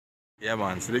Yeah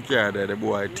man, see the car there, the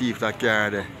boy thief that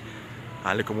car there.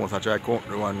 And look almost I try to come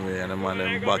the one way and the man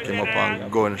them back him up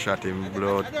and gunshot him,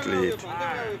 blood clot.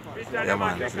 Yeah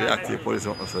man, see the active police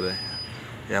up so there.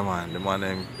 Yeah man, the man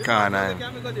them corner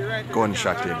him,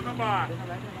 gunshot him.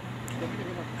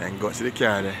 And go see the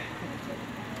car there.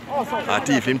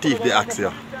 And thief the axe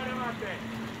here.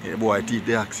 The boy thief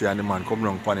the axe and the man come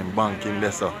down upon him, bank him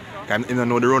there so. Because he don't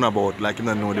know the runabout, like he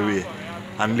don't know the way.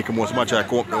 And look almost I try to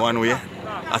come up the one way.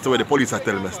 That's the way the police are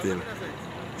telling me still.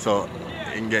 So,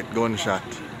 he get gunshot.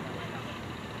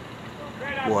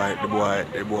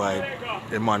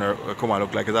 The man come and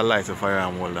look like he's a licensed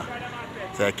firearm holder.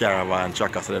 So a caravan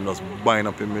tracker, so they just bind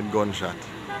up him with gunshot.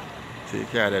 See the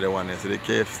car there, the one there. See the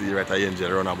KFC right at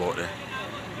Angel runabout there.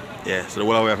 Yeah, so the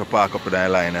whole way have to park up in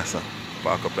that line there, so.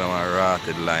 Park up in a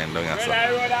rotted line down here,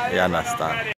 so. You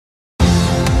understand?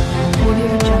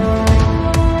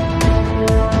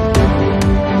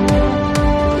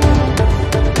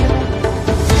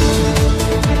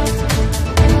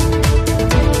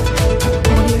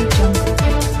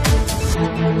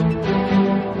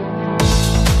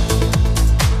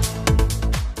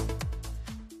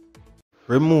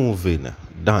 Removing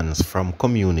dance from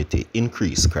community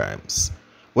increase crimes.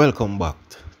 Welcome back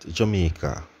to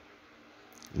Jamaica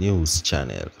News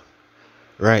Channel.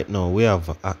 Right now we have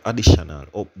an additional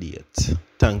update.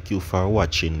 Thank you for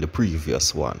watching the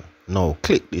previous one. Now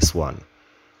click this one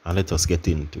and let us get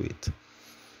into it.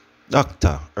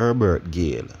 Dr. Herbert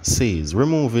Gale says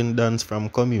removing dance from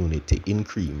community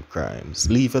increase crimes.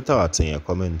 Leave your thoughts and your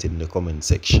comment in the comment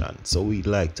section. So we'd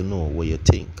like to know what you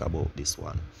think about this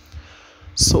one.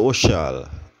 Social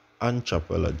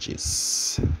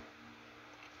anthropologists,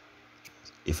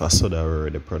 if I saw that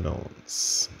word to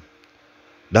pronounce,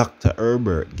 Dr.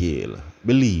 Herbert Gale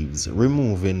believes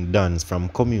removing dance from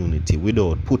community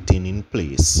without putting in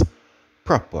place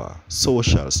proper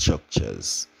social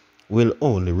structures will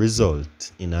only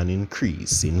result in an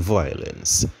increase in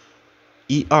violence.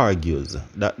 He argues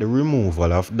that the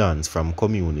removal of dance from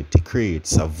community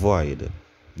creates a void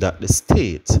that the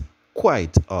state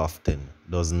quite often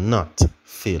does not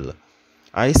fill.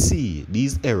 I see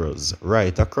these errors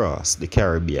right across the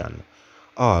Caribbean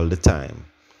all the time.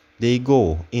 They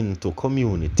go into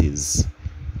communities.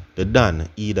 The Dan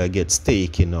either gets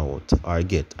taken out or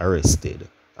get arrested,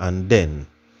 and then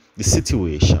the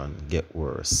situation get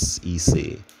worse, he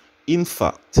say. In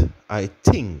fact, I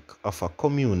think of a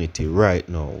community right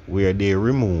now where they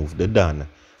removed the Dan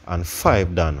and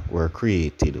 5 Dan were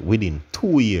created within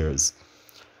 2 years.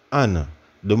 And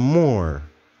the more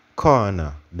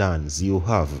corner Dans you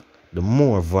have, the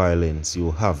more violence you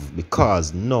have,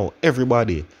 because now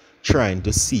everybody trying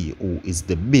to see who is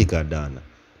the bigger Dan,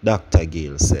 Dr.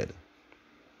 Gale said.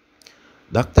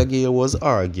 Dr. Gale was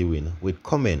arguing with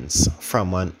comments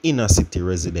from an inner city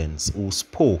resident who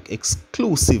spoke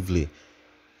exclusively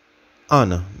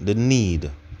on the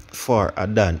need for a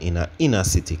Dan in an inner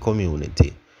city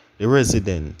community. The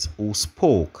resident who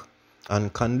spoke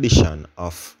on condition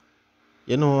of,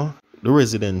 the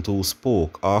resident who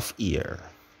spoke off air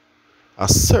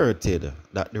asserted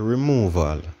that the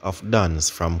removal of dance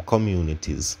from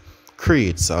communities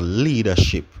creates a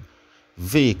leadership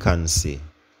vacancy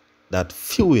that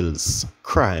fuels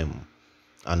crime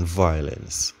and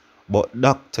violence. But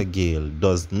Dr. Gale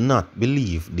does not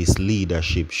believe this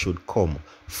leadership should come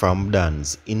from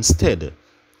dance. Instead,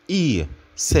 he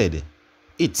said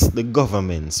it's the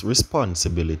government's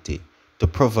responsibility to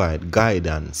provide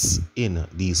guidance in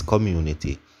these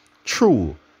communities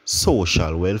through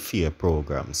social welfare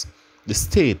programs. The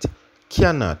state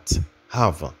cannot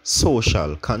have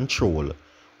social control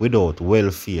without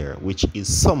welfare, which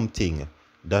is something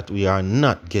that we are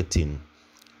not getting.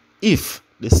 If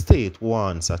the state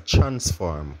wants to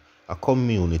transform a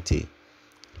community,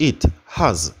 it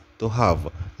has to have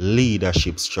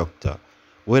leadership structure,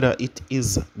 whether it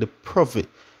is the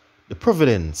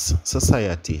Providence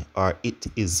Society or it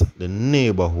is the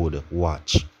neighborhood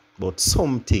watch, but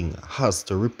something has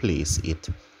to replace it.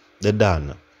 The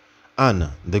Dan and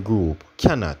the group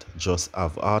cannot just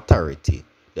have authority.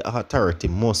 The authority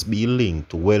must be linked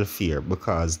to welfare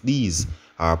because these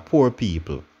are poor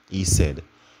people, he said.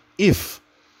 If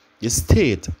the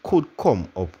state could come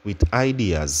up with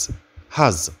ideas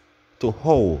as to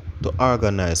how to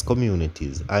organize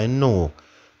communities, I know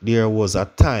there was a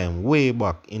time way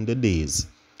back in the days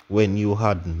when you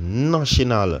had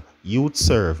National Youth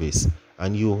Service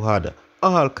and you had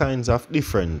all kinds of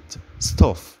different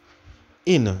stuff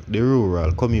in the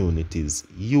rural communities.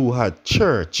 You had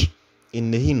church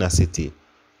in the inner city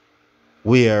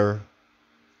where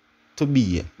to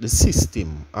be the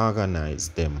system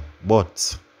organized them.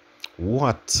 But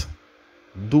what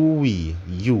do we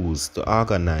use to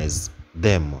organize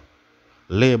them?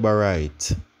 Labor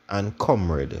right and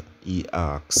comrade, he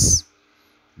asks.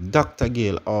 Dr.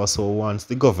 Gale also wants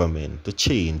the government to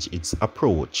change its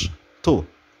approach to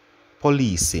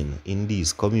policing in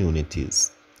these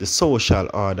communities. The social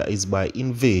order is by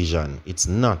invasion. It's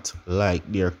not like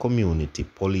their community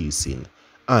policing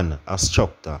and a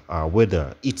structure, or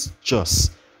whether it's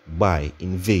just by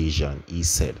invasion, he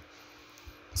said.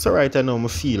 So right now I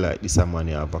feel like this man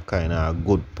have a kind of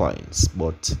good points,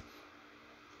 but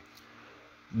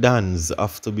dons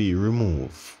have to be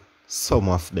removed. Some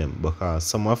of them, because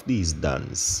some of these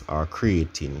dons are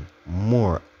creating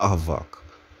more havoc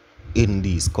in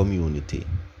this community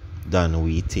than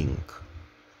we think.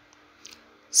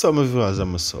 Some of you as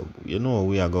I'm a sub, you know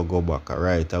we are gonna go back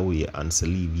right away and so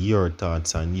leave your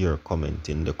thoughts and your comment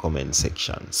in the comment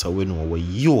section. So we know what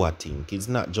you are think. It's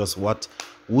not just what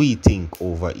we think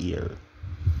over here.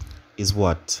 It's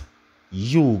what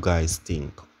you guys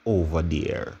think over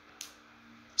there.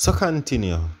 So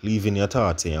continue leaving your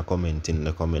thoughts and your comment in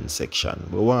the comment section.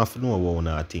 We want to know what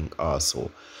I think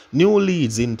also. New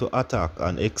leads into attack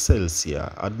on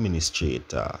Excelsior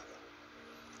administrator.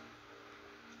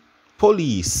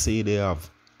 Police say they have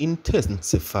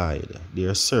intensified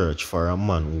their search for a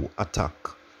man who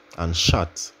attacked and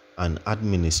shot an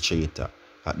administrator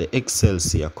at the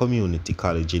Excelsior Community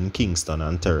College in Kingston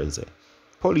on Thursday.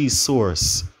 Police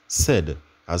source said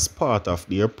as part of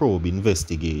their probe,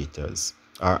 investigators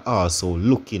are also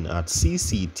looking at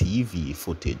CCTV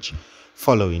footage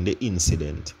following the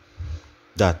incident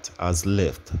that has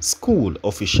left school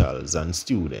officials and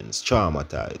students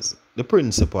traumatized. The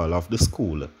principal of the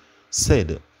school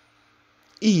said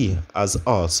he has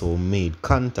also made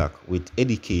contact with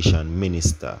Education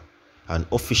Minister and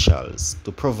officials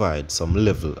to provide some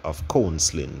level of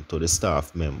counseling to the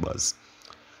staff members.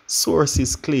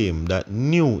 Sources claim that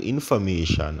new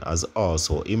information has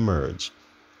also emerged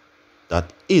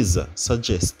that is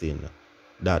suggesting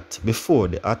that before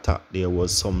the attack there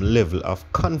was some level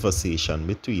of conversation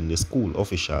between the school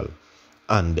official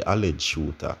and the alleged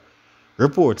shooter.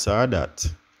 Reports are that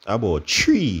about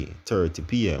 3:30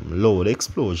 p.m. loud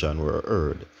explosions were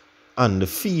heard and the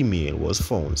female was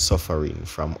found suffering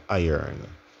from iron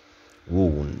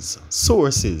wounds.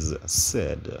 Sources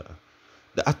said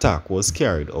the attack was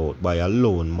carried out by a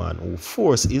lone man who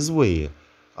forced his way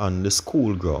on the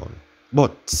school ground.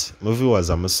 But, my viewers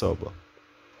and my sub,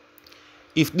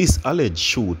 if this alleged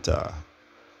shooter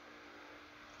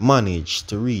managed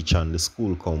to reach on the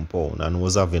school compound and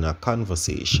was having a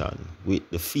conversation with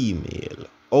the female,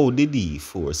 how did he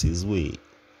force his way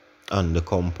on the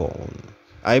compound?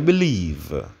 I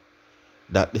believe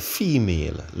that the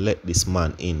female let this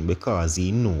man in because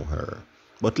he knew her.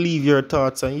 But leave your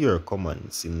thoughts and your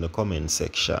comments in the comment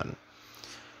section.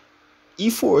 He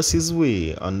forced his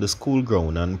way on the school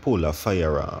ground and pulled a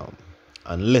firearm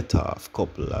and let off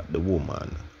couple at the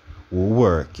woman who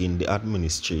work in the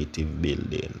administrative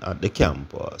building at the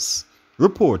campus.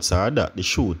 Reports are that the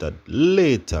shooter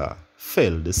later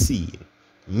fell the scene,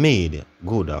 made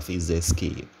good of his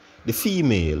escape. The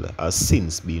female has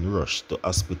since been rushed to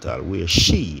hospital where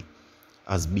she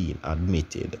has been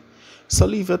admitted. So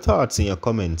leave your thoughts and your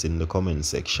comments in the comment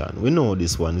section. We know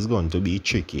this one is going to be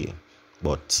tricky,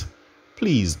 but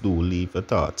please do leave your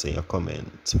thoughts and your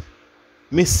comment.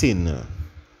 Missing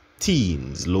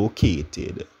teens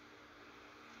located.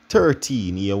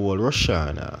 13-year-old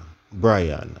Roshana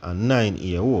Brian and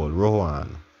 9-year-old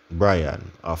Rowan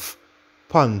Brian of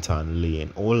Panton Lane,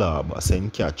 Olaba,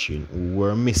 St. Catherine, who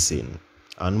were missing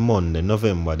on Monday,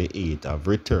 November the 8th, have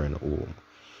returned home.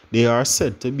 They are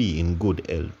said to be in good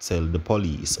health, said the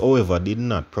police, however did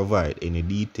not provide any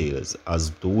details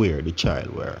as to where the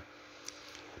child were.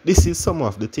 This is some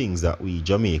of the things that we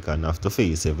Jamaican have to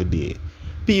face every day.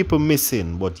 People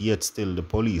missing, but yet still the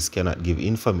police cannot give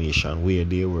information where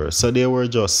they were. So they were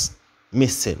just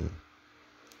missing.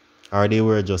 Or they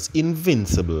were just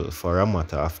invincible for a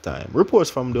matter of time. Reports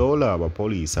from the Olaba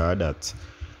police are that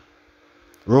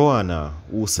Rowana,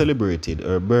 who celebrated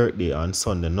her birthday on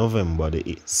Sunday, November the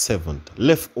 7th,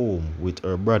 left home with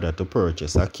her brother to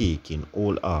purchase a cake in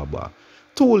Old Harbour.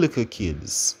 Two little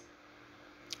kids,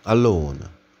 alone.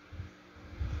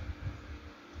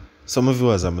 Some of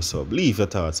you as I'm a sub, leave your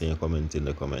thoughts and your comment in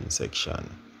the comment section.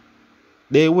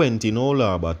 They went in Old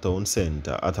Harbour Town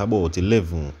Centre at about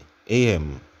 11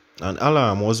 a.m. An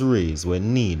alarm was raised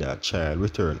when neither child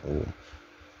returned home.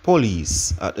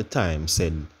 Police at the time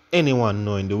said anyone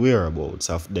knowing the whereabouts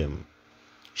of them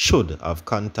should have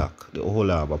contacted the Old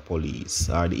Harbour police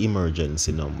or the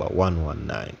emergency number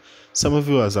 119. Some of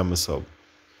you as I'm a sub,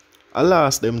 I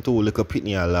lost them too, like a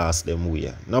pitney I lost them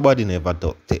way. Nobody never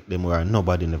take them where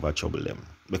nobody never trouble them.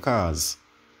 Because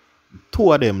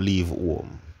two of them leave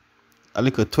home. A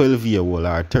little 12-year-old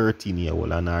or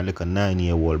 13-year-old and a little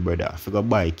 9-year-old brother figure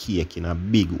buy cake in a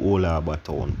big old harbor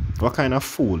town. What kind of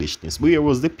foolishness? Where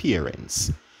was the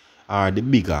parents or the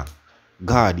bigger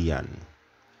guardian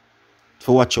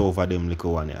to watch over them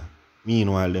little one here?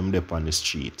 Meanwhile, them up on the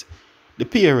street. The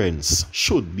parents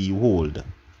should be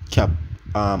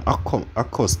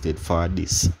accosted for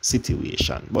this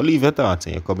situation. But leave your thoughts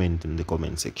and your comment in the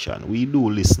comment section. We do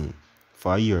listen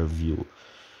for your view.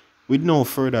 With no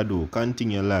further ado,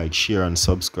 continue like, share and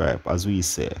subscribe as we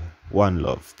say. One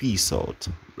love. Peace out.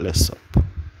 Bless up.